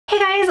Hey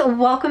guys,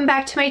 welcome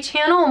back to my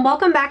channel and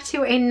welcome back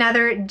to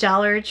another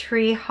Dollar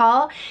Tree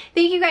haul.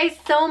 Thank you guys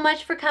so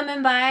much for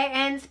coming by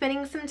and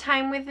spending some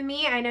time with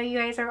me. I know you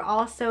guys are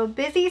all so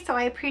busy, so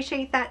I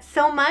appreciate that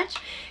so much.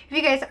 If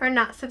you guys are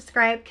not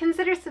subscribed,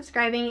 consider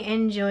subscribing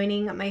and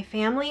joining my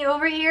family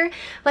over here.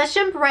 Let's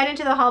jump right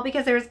into the haul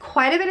because there's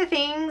quite a bit of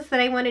things that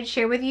I wanted to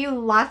share with you,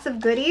 lots of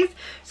goodies.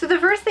 So the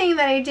first thing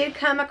that I did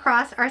come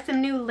across are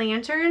some new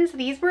lanterns.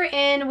 These were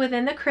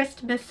within the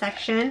Christmas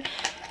section.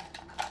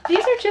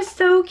 These are just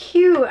so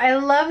cute. I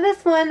love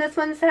this one. This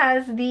one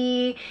has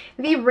the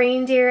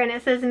reindeer and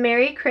it says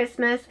Merry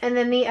Christmas. And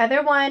then the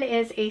other one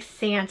is a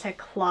Santa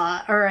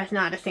Claus, or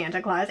not a Santa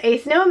Claus, a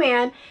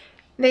snowman.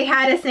 They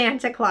had a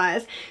Santa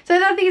Claus. So I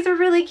thought these are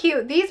really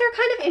cute. These are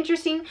kind of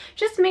interesting.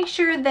 Just make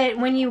sure that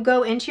when you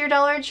go into your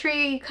Dollar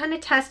Tree, you kind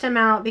of test them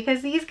out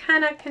because these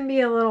kind of can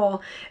be a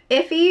little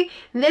iffy.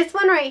 This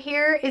one right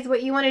here is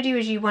what you want to do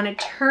is you want to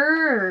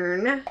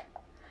turn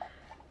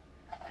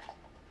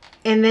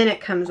and then it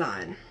comes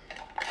on.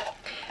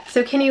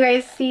 So can you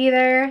guys see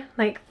there?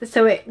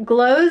 So it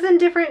glows in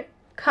different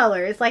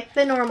colors like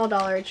the normal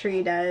Dollar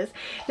Tree does.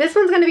 This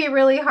one's going to be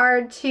really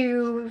hard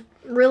to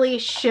really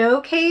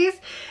showcase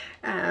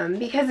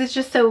because it's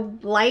just so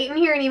light in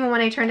here, and even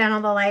when I turn down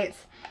all the lights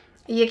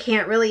you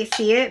can't really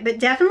see it, but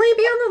definitely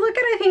be on the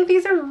lookout. I think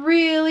these are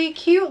really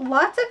cute.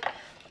 Lots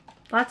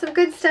of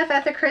good stuff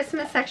at the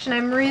Christmas section.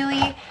 I'm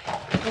really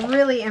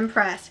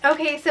impressed.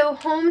 Okay, so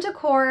home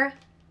decor.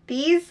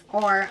 These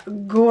are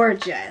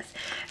gorgeous,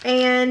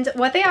 and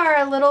what they are,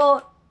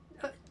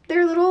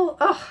 they're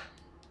little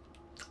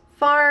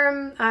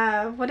farm,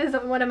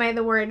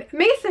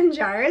 mason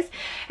jars,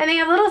 and they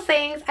have little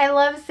sayings. I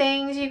love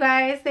sayings, you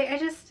guys.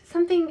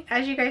 Something,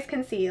 as you guys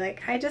can see,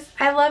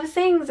 I love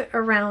sayings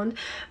around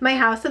my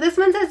house. So this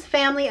one says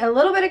family, a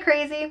little bit of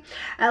crazy,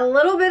 a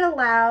little bit of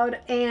loud,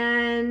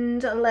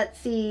 and let's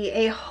see,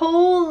 a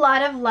whole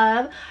lot of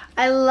love.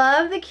 I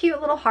love the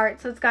cute little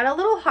heart. So it's got a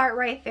little heart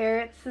right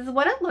there. This is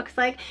what it looks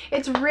like.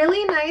 It's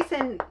really nice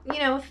and, you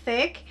know,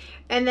 thick.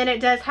 And then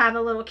it does have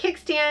a little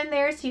kickstand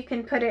there, so you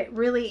can put it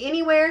really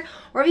anywhere.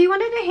 Or if you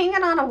wanted to hang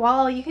it on a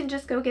wall, you can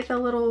just go get the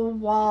little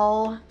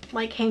wall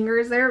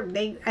hangers there.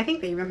 I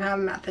think they even have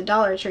them at the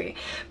Dollar Tree.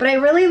 But I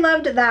really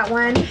loved that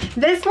one.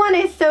 This one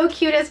is so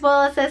cute as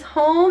well. It says,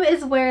 home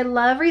is where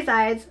love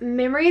resides,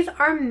 memories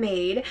are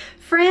made,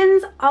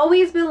 friends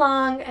always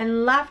belong,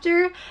 and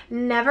laughter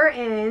never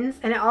ends.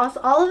 And all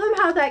of them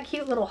have that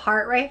cute little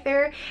heart right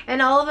there.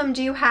 And all of them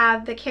do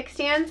have the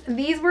kickstands.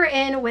 These were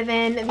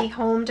within the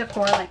home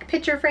decor, like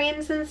picture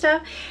frames and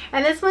stuff.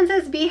 And this one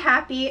says, be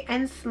happy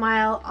and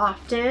smile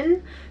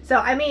often. So,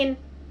 I mean,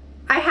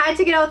 I had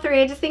to get all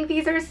three. I just think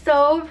these are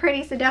so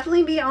pretty, so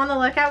definitely be on the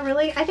lookout.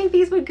 Really, I think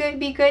these would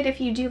be good if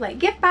you do like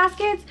gift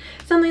baskets,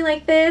 something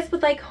like this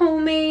with like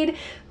homemade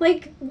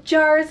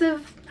jars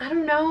of, I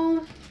don't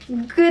know,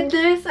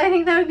 goodness. I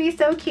think that would be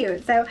so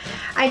cute. So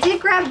I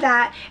did grab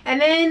that. And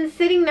then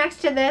sitting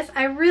next to this,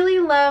 I really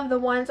love the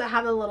ones that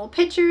have the little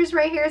pictures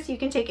right here, so you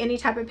can take any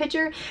type of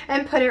picture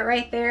and put it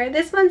right there.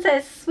 This one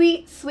says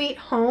sweet sweet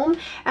home,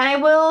 and I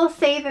will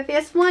say that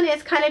this one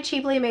is kind of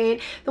cheaply made.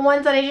 The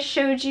ones that I just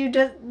showed you,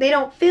 they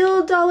don't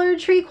feel Dollar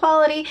Tree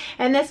quality,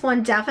 and this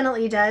one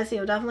definitely does. So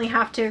you'll definitely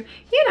have to,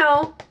 you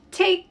know,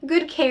 take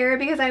good care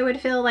because I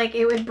would feel like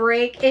it would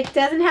break. It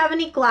doesn't have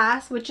any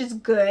glass, which is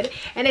good,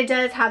 and it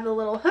does have the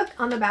little hook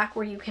on the back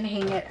where you can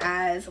hang it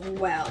as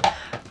well.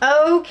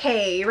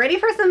 Okay, ready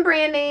for some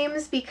brand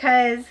names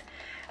because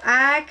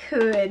I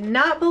could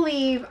not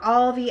believe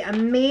all the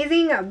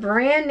amazing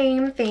brand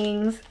name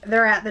things that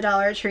are at the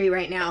Dollar Tree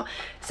right now.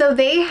 So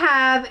they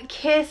have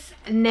Kiss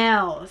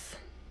nails,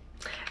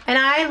 and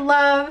I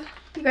love,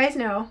 you guys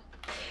know,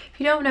 if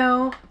you don't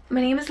know, my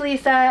name is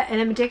Lisa,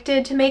 and I'm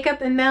addicted to makeup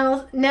and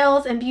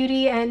nails and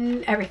beauty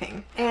and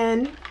everything.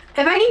 And if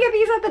I can get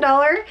these at the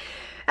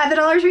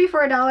Dollar Tree for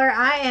 $1,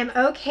 I am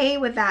okay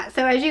with that.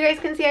 So as you guys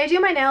can see, I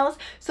do my nails.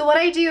 So what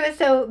I do is,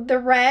 so the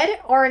red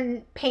are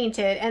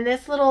painted, and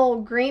this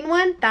little green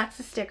one, that's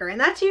a sticker. And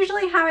that's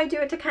usually how I do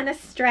it to kind of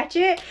stretch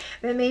it.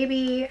 But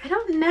maybe, I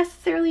don't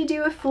necessarily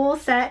do a full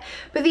set.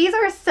 But these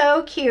are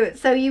so cute.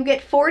 So you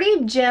get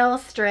 40 gel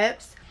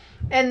strips.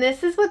 And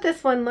this is what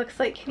this one looks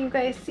like. Can you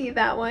guys see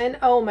that one?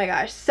 Oh my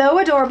gosh, so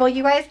adorable.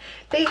 You guys,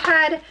 they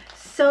had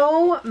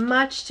so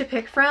much to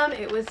pick from.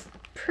 It was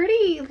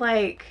pretty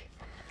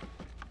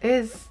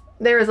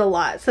there was a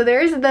lot. So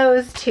there's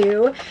those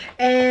two.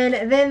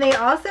 And then they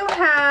also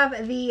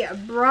have the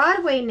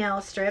Broadway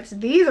nail strips.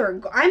 These are,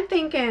 I'm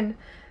thinking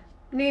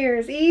New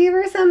Year's Eve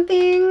or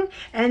something,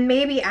 and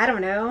maybe, I don't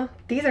know,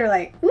 these are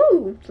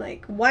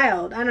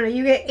wild. I don't know.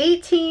 You get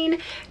 18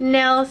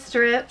 nail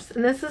strips,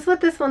 and this is what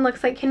this one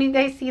looks like. Can you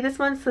guys see this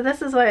one? So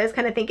this is what I was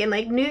kind of thinking,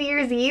 like New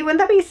Year's Eve, wouldn't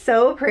that be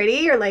so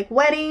pretty? Or like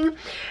wedding.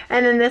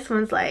 And then this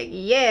one's like,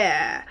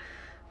 yeah,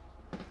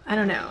 I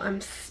don't know, I'm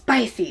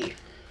spicy.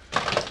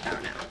 I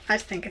don't know, I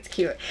just think it's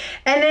cute.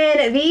 And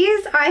then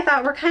these I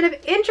thought were kind of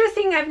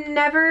interesting. I've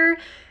never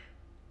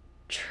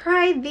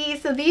tried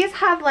these. So these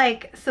have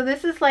so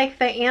this is like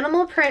the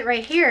animal print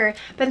right here,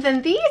 but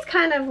then these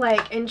kind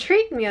of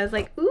intrigued me. I was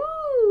like,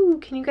 ooh,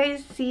 can you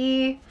guys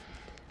see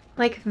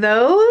like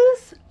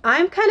those?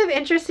 I'm kind of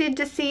interested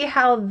to see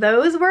how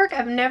those work.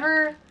 I've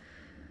never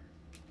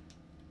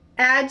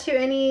add to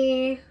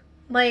any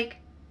like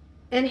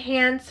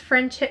enhanced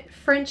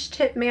French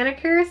tip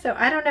manicure, so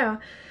I don't know.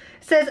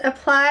 It says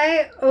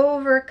apply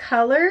over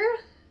color.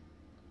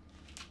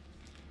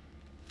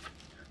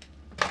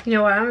 You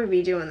know what I'm gonna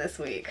be doing this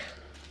week?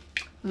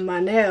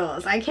 My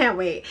nails. I can't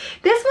wait.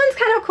 This one's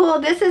kind of cool.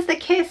 This is the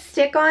Kiss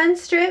stick-on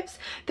strips.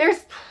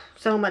 There's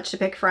so much to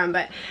pick from,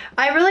 but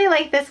I really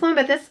like this one,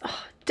 but this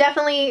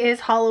definitely is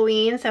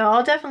Halloween, so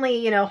I'll definitely,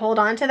 you know, hold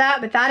on to that,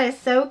 but that is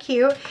so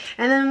cute.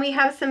 And then we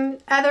have some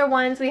other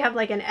ones. We have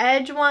like an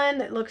edge one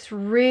that looks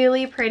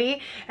really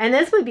pretty, and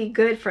this would be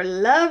good for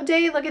Love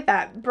Day. Look at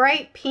that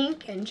bright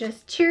pink and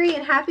just cheery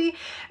and happy.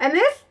 And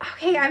this,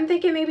 okay, I'm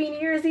thinking maybe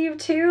New Year's Eve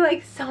too.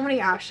 Like, so many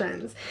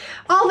options,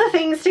 all the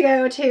things to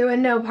go to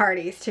and no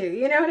parties too,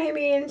 you know what I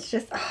mean? It's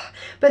just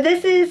but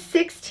this is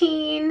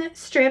 16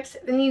 strips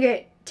and you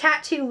get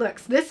tattoo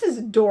looks. This is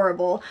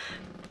adorable.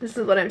 This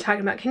is what I'm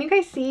talking about. Can you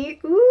guys see?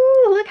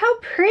 Ooh, look how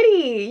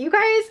pretty. You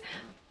guys,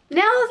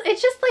 nails,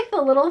 it's just like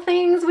the little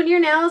things. When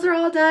your nails are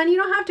all done, you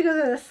don't have to go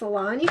to the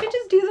salon. You can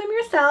just do them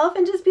yourself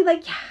and just be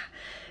like, yeah,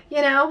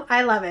 you know,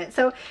 I love it.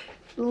 So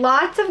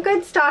lots of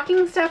good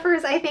stocking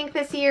stuffers, I think,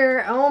 this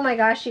year. Oh my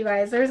gosh, you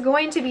guys, there's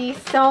going to be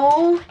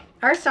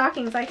our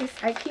stockings,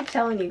 I keep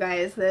telling you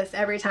guys this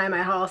every time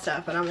I haul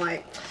stuff, and I'm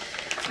like,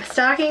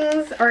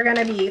 stockings are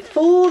gonna be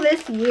full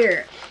this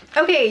year.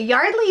 Okay,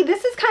 Yardley,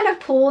 this is kind of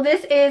cool.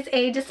 This is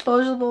a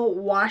disposable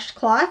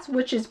washcloth,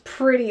 which is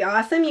pretty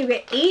awesome. You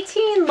get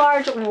 18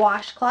 large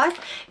washcloths.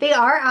 They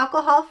are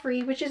alcohol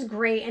free, which is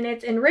great, and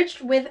it's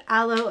enriched with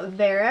aloe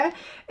vera.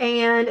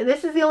 And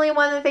this is the only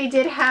one that they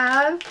did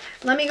have.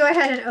 Let me go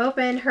ahead and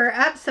open her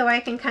up so I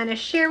can kind of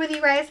share with you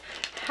guys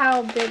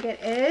how big it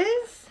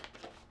is.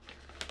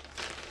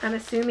 I'm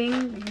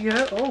assuming,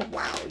 oh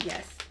wow,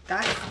 yes.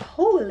 That's,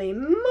 holy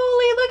moly,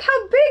 look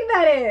how big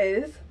that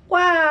is.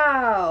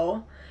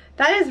 Wow.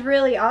 That is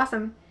really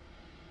awesome.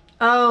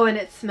 Oh, and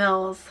it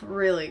smells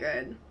really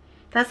good.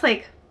 That's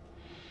like,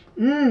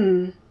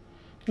 yeah,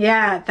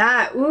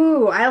 that,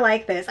 ooh, I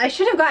like this. I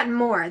should have gotten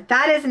more.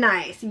 That is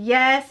nice.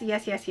 Yes,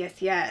 yes, yes,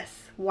 yes,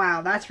 yes.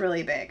 Wow, that's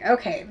really big.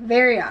 Okay,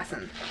 very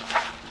awesome.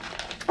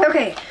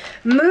 Okay,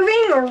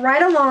 moving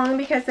right along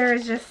because there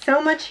is just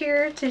so much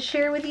here to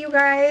share with you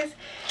guys.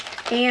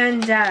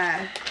 And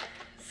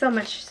so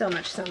much.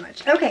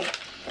 Okay,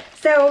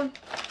 so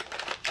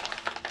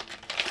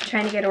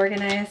trying to get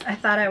organized. I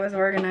thought I was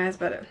organized,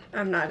 but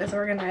I'm not as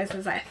organized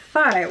as I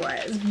thought I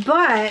was.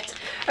 But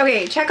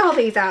okay, check all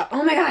these out.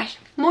 Oh my gosh,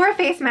 more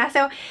face masks.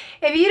 So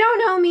if you don't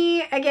know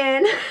me,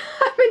 again,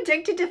 I'm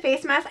addicted to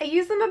face masks. I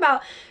use them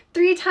about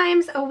 3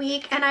 times a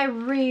week and I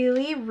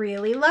really,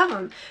 really love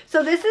them.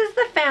 So this is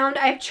the Found.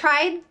 I've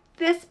tried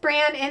this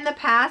brand in the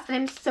past and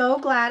I'm so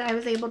glad I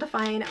was able to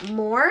find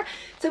more.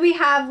 So we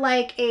have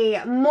like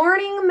a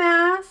morning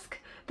mask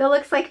that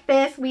looks like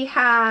this. We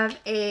have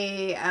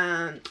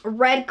a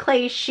red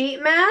clay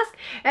sheet mask,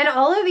 and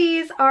all of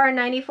these are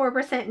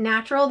 94%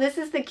 natural. This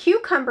is the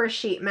cucumber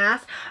sheet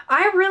mask.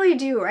 I really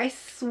do. I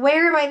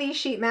swear by these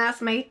sheet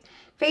masks. My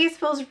face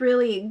feels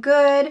really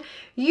good.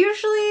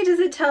 Usually, does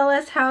it tell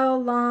us how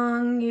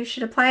long you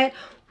should apply it?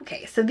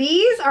 Okay, so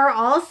these are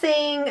all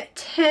saying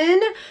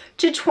 10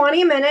 to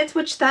 20 minutes,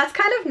 which that's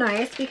kind of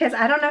nice because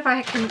I don't know if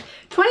I can,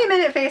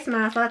 20-minute face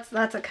mask,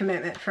 that's a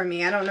commitment for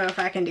me. I don't know if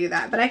I can do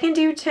that, but I can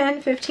do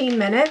 10, 15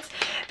 minutes.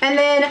 And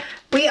then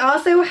we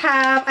also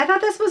have, I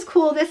thought this was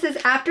cool. This is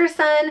After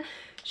Sun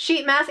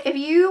sheet mask. If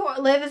you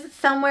live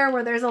somewhere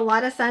where there's a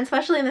lot of sun,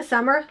 especially in the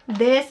summer,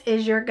 this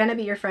is gonna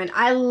be your friend.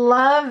 I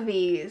love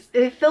these.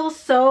 It feels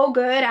so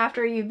good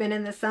after you've been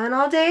in the sun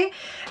all day.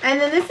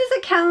 And then this is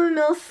a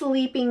chamomile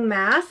sleeping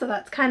mask, so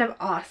that's kind of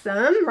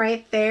awesome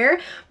right there.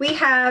 We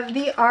have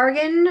the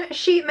argan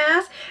sheet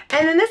mask,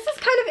 and then this is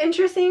kind of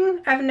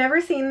interesting. I've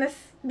never seen this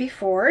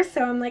before,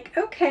 so I'm like,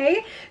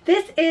 okay,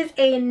 this is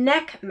a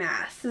neck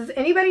mask. Has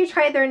anybody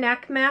tried their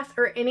neck mask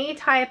or any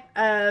type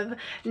of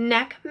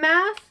neck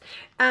mask?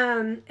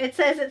 It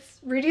says it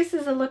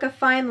reduces the look of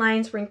fine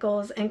lines,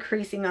 wrinkles, and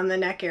creasing on the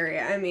neck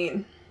area. I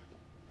mean,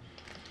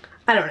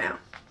 I don't know.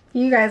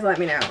 You guys let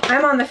me know.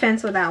 I'm on the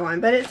fence with that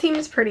one, but it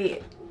seems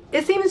pretty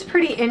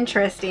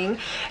interesting.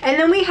 And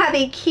then we have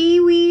a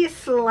kiwi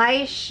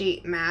slice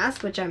sheet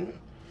mask, which are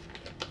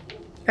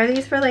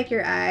these for like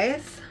your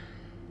eyes?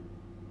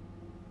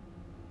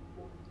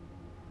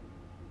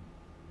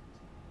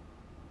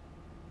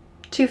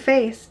 To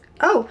face.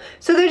 Oh,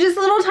 so they're just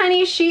little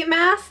tiny sheet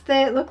masks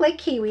that look like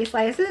kiwi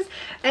slices,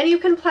 and you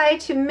can apply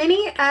to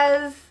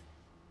the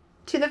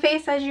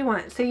face as you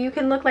want. So you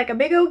can look like a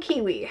big old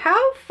kiwi.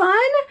 How fun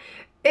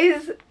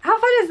is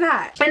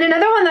that? And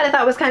another one that I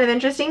thought was kind of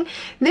interesting,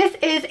 this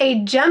is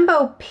a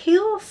jumbo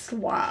peel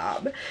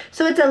swab.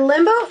 So it's a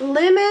lemon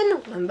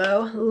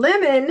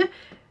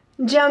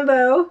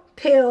Jumbo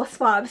Peel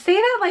Swab. Say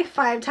that like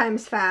 5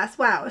 times fast.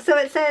 Wow. So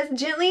it says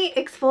gently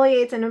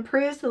exfoliates and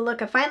improves the look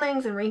of fine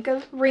lines and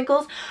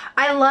wrinkles.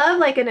 I love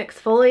like an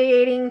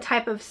exfoliating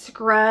type of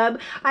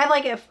scrub. I have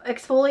like an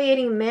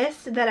exfoliating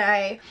mist that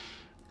I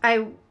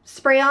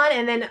spray on,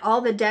 and then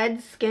all the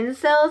dead skin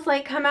cells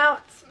like come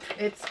out.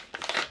 It's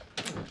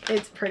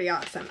pretty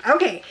awesome.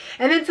 Okay,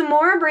 and then some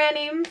more brand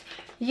names.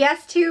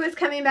 Yes 2 is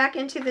coming back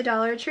into the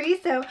Dollar Tree.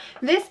 So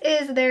this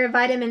is their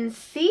vitamin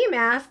C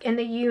mask in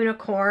the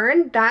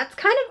unicorn. That's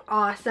kind of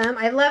awesome.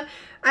 I love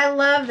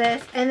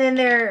this. And then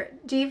their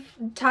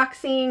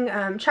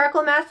detoxing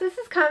charcoal mask. This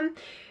has come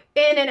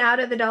in and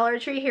out of the Dollar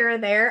Tree here or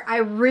there. I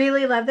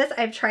really love this.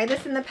 I've tried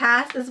this in the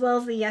past as well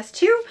as the Yes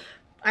 2.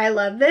 I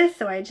love this,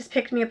 so I just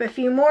picked me up a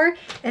few more.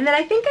 And then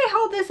I think I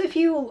hauled this a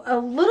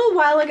little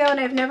while ago, and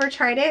I've never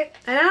tried it.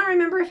 And I don't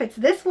remember if it's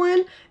this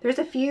one. There's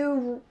a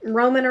few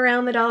roaming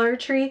around the Dollar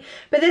Tree.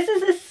 But this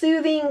is a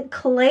soothing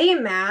clay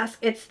mask.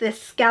 It's this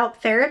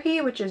scalp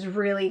therapy, which is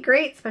really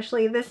great,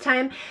 especially this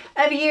time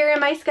of year. And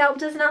my scalp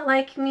does not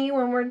like me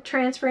when we're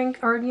transferring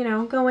or, you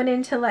know, going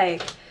into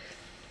like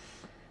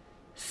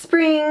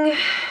spring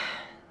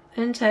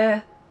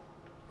into,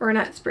 or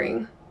not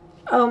spring.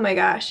 Oh my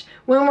gosh.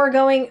 When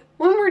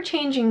we're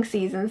changing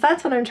seasons,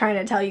 that's what I'm trying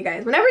to tell you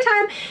guys. Whenever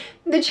time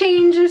the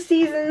change of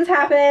seasons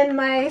happen,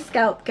 my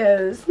scalp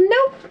goes,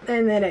 nope.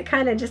 And then it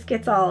kind of just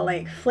gets all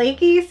like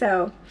flaky.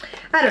 So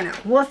I don't know.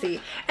 We'll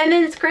see. And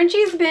then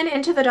Scrunchie's been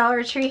into the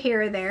Dollar Tree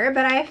here or there,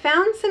 but I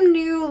found some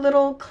new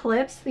little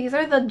clips. These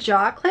are the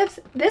jaw clips.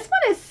 This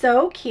one is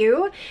so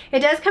cute. It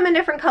does come in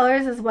different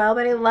colors as well,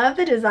 but I love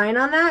the design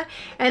on that.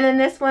 And then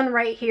this one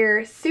right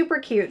here, super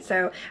cute.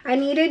 So I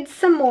needed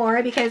some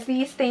more because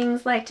these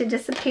things like to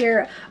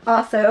disappear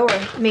also, or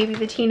maybe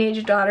the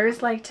teenage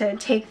daughters like to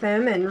take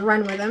them and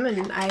run with them,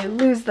 and I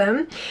lose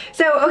them.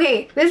 So,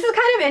 okay, this is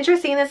kind of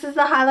interesting. This is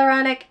the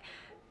hyaluronic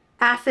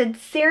acid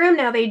serum.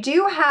 Now, they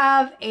do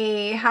have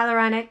a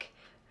hyaluronic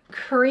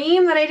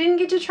cream that I didn't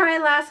get to try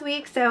last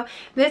week, so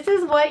this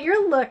is what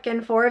you're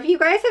looking for. If you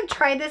guys have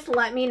tried this,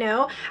 let me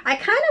know. I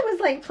kind of was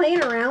like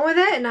playing around with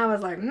it, and I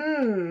was like,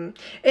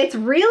 it's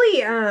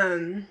really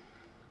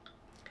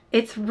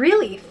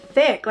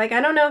thick. Like,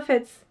 I don't know if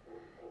it's,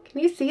 can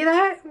you see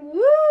that?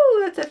 Woo,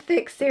 that's a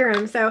thick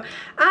serum. So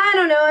I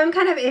don't know. I'm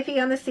kind of iffy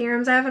on the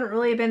serums. I haven't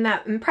really been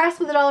that impressed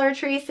with the Dollar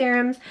Tree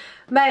serums.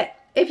 But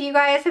if you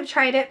guys have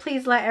tried it,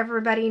 please let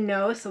everybody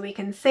know so we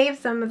can save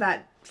some of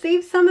that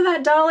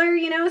dollar,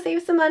 you know,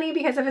 save some money,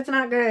 because if it's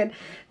not good,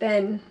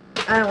 then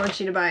I don't want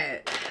you to buy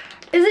it.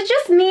 Is it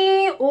just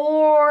me,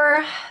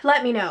 or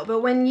let me know? But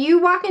when you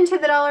walk into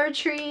the Dollar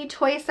Tree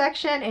toy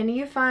section and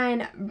you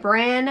find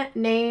brand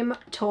name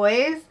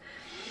toys,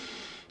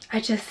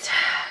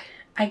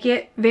 I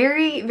get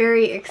very,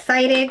 very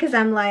excited, because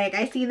I'm like,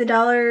 I see the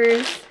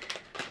dollars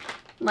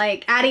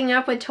like adding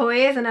up with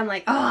toys, and I'm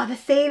like, oh, the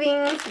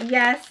savings.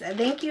 Yes,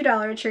 thank you,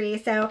 Dollar Tree.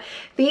 So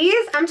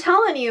these, I'm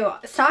telling you,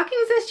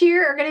 stockings this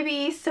year are going to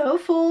be so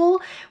full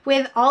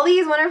with all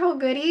these wonderful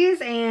goodies,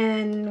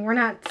 and we're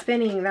not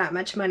spending that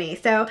much money.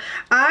 So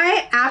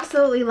I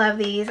absolutely love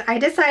these. I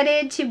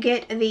decided to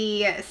get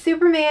the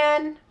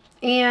Superman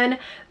and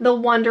the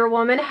Wonder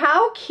Woman.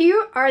 How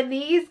cute are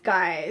these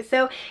guys?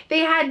 So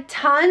they had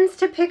tons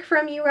to pick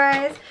from, you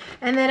guys.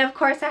 And then of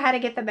course I had to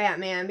get the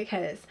Batman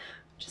because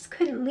just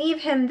couldn't leave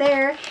him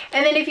there.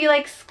 And then if you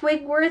like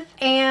Squidward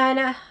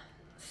and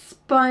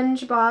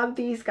SpongeBob,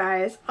 these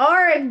guys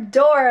are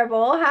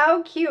adorable.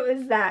 How cute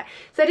is that?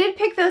 So I did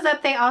pick those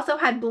up. They also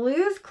had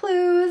Blue's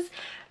Clues.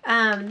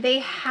 They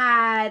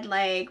had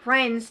like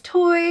Ryan's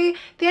Toy.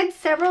 They had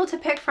several to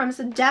pick from,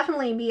 so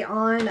definitely be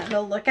on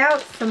the lookout.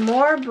 Some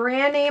more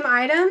brand name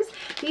items.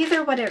 These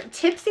are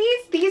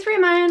Tipsies. These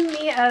remind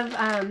me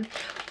of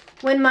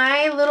when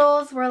my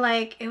littles were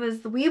like, it was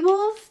the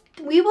Weebletown.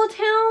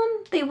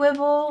 They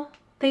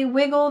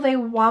wiggle, they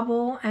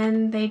wobble,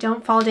 and they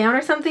don't fall down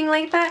or something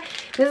like that.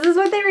 This is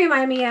what they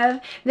remind me of.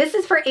 This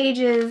is for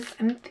ages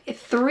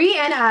 3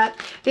 and up.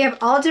 They have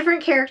all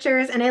different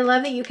characters, and I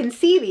love that you can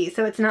see these,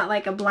 so it's not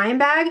like a blind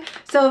bag.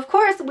 So of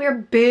course, we're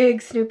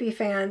big Snoopy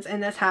fans in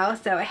this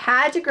house, so I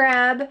had to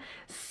grab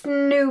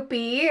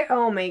Snoopy.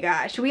 Oh my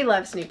gosh, we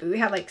love Snoopy. We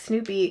have like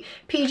Snoopy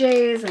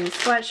PJs and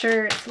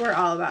sweatshirts. We're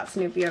all about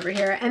Snoopy over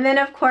here. And then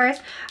of course,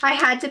 I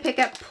had to pick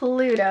up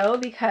Pluto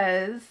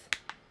because,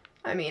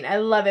 I mean, I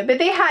love it. But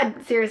they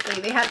had,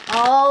 seriously, they had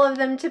all of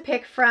them to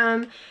pick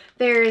from.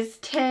 There's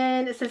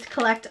 10. It says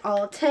collect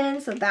all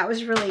 10. So that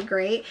was really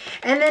great.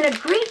 And then a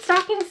great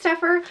stocking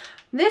stuffer.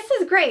 This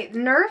is great.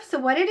 Nerf. So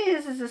what it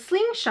is a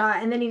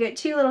slingshot. And then you get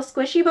 2 little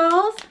squishy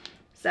balls.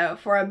 So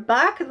for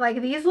 $1,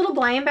 like these little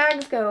blind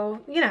bags go,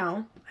 you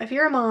know, if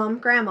you're a mom,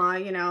 grandma,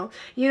 you know,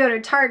 you go to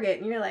Target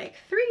and you're like,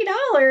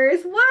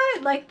 $3?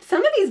 What? Like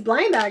some of these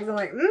blind bags, I'm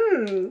like,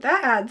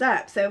 that adds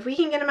up. So if we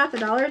can get them at the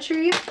Dollar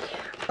Tree,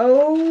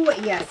 oh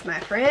yes, my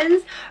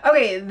friends.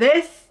 Okay,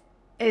 this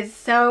is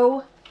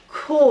so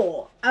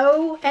cool.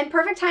 Oh, and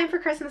perfect time for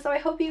Christmas, so I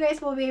hope you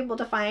guys will be able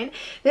to find.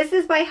 This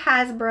is by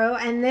Hasbro,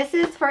 and this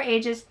is for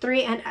ages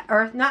 3 and,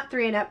 or not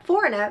 3 and up,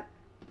 4 and up.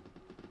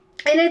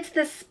 And it's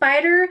the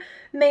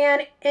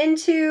Spider-Man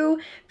Into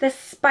the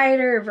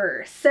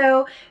Spider-Verse.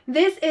 So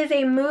this is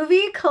a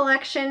movie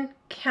collection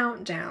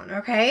countdown,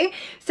 okay?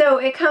 So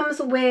it comes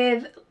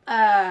with,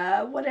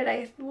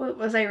 what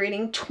was I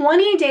reading?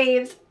 20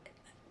 days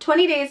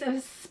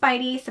of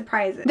Spidey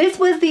surprises. This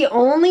was the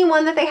only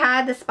one that they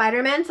had, the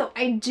Spider-Man, so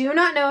I do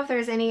not know if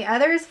there's any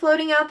others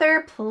floating out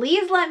there.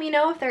 Please let me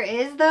know if there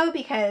is, though,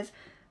 because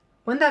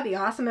wouldn't that be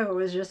awesome if it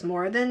was just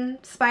more than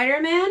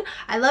Spider-Man?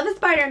 I love the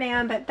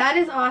Spider-Man, but that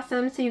is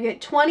awesome. So you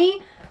get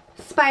 20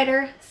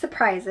 spider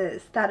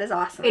surprises. That is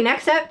awesome. Okay,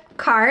 next up,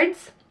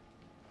 cards.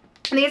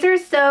 These are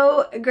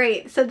so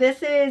great. So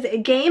this is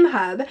Game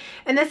Hub,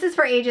 and this is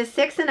for ages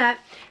 6 and up.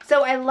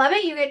 So I love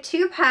it. You get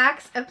 2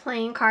 packs of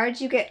playing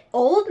cards. You get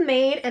Old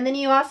Maid, and then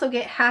you also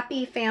get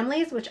Happy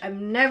Families, which I've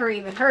never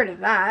even heard of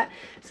that.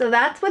 So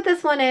that's what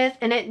this one is,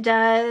 and it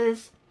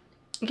does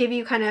give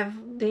you kind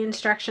of the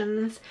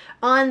instructions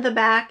on the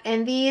back,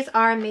 and these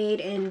are made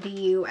in the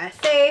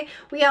USA.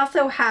 We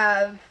also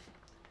have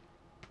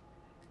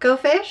Go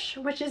Fish,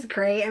 which is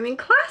great. I mean,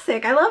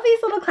 classic. I love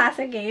these little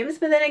classic games,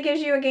 but then it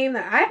gives you a game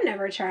that I've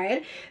never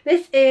tried.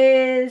 This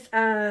is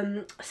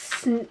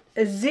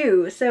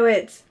Zoo. So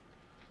it's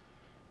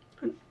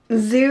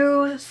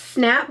Zoo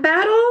Snap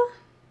Battle.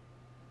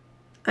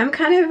 I'm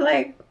kind of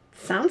like,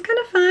 sounds kind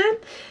of fun.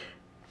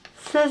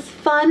 Says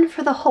fun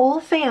for the whole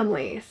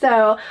family. So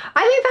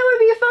I think that would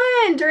be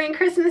fun during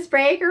Christmas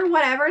break or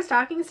whatever,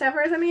 stocking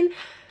stuffers. I mean,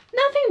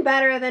 nothing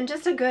better than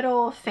just a good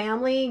old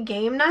family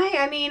game night.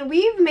 I mean,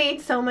 we've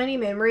made so many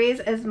memories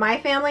as my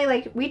family.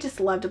 Like, we just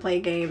love to play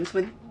games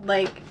with,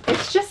 like,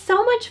 it's just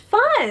so much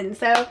fun.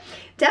 So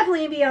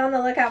definitely be on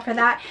the lookout for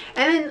that.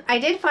 And then I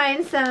did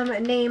find some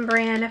name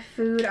brand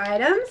food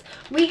items.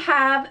 We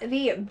have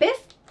the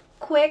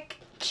Bisquick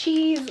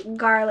cheese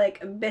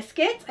garlic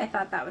biscuits. I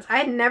thought that was, I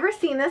had never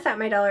seen this at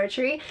my Dollar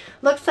Tree.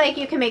 Looks like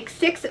you can make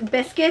 6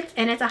 biscuits,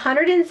 and it's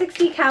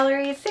 160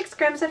 calories, 6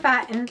 grams of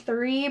fat, and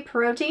 3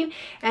 protein.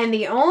 And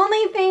the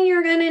only thing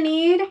you're gonna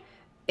need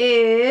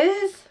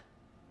is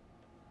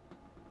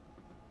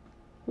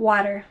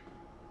water.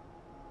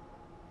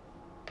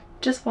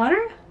 Just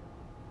water?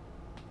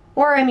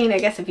 Or, I mean, I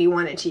guess if you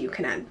wanted to, you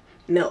can add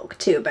milk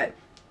too, but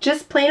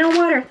just plain old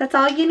water. That's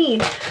all you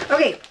need.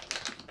 Okay.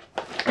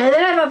 And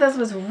then I thought this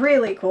was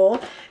really cool.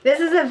 This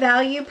is a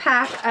value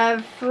pack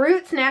of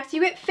fruit snacks.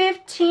 You get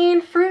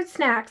 15 fruit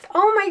snacks.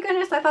 Oh my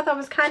goodness, I thought that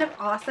was kind of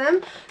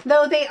awesome.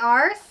 Though they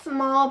are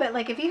small, but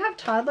like if you have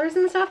toddlers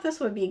and stuff, this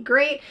would be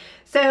great.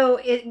 So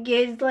it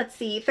gives, let's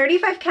see,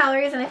 35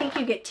 calories, and I think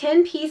you get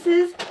 10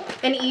 pieces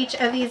in each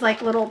of these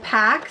like little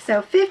packs.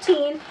 So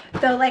 15.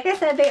 Though like I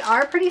said, they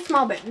are pretty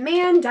small, but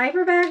man,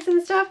 diaper bags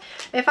and stuff.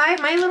 If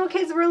my little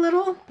kids were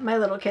little, my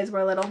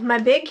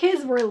big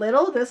kids were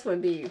little, this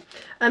would be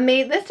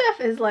amazing. This stuff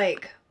is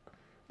like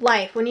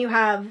life. When you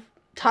have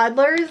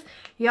toddlers,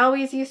 you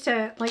always used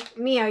to, like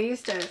me, I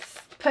used to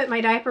put my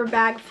diaper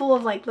bag full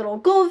of like little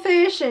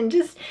goldfish and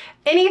just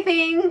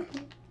anything.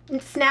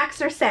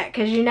 Snacks are set,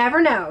 because you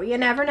never know. You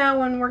never know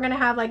when we're going to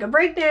have like a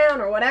breakdown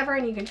or whatever,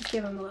 and you can just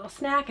give them a little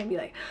snack and be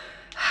like,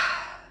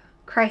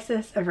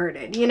 crisis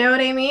averted. You know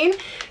what I mean?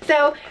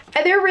 So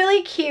they're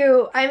really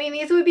cute. I mean,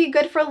 these would be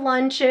good for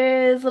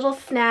lunches, little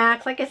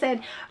snacks. Like I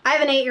said, I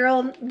have an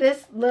 8-year-old.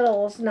 This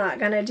little's not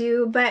gonna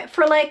do, but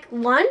for like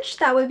lunch,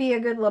 that would be a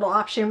good little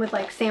option with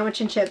like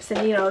sandwich and chips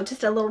and, you know,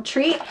 just a little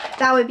treat.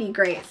 That would be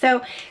great.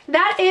 So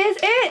that is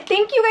it.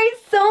 Thank you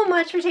guys so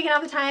much for taking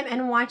all the time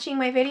and watching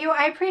my video.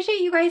 I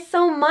appreciate you guys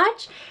so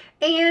much,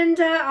 and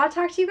I'll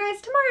talk to you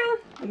guys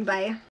tomorrow. Bye.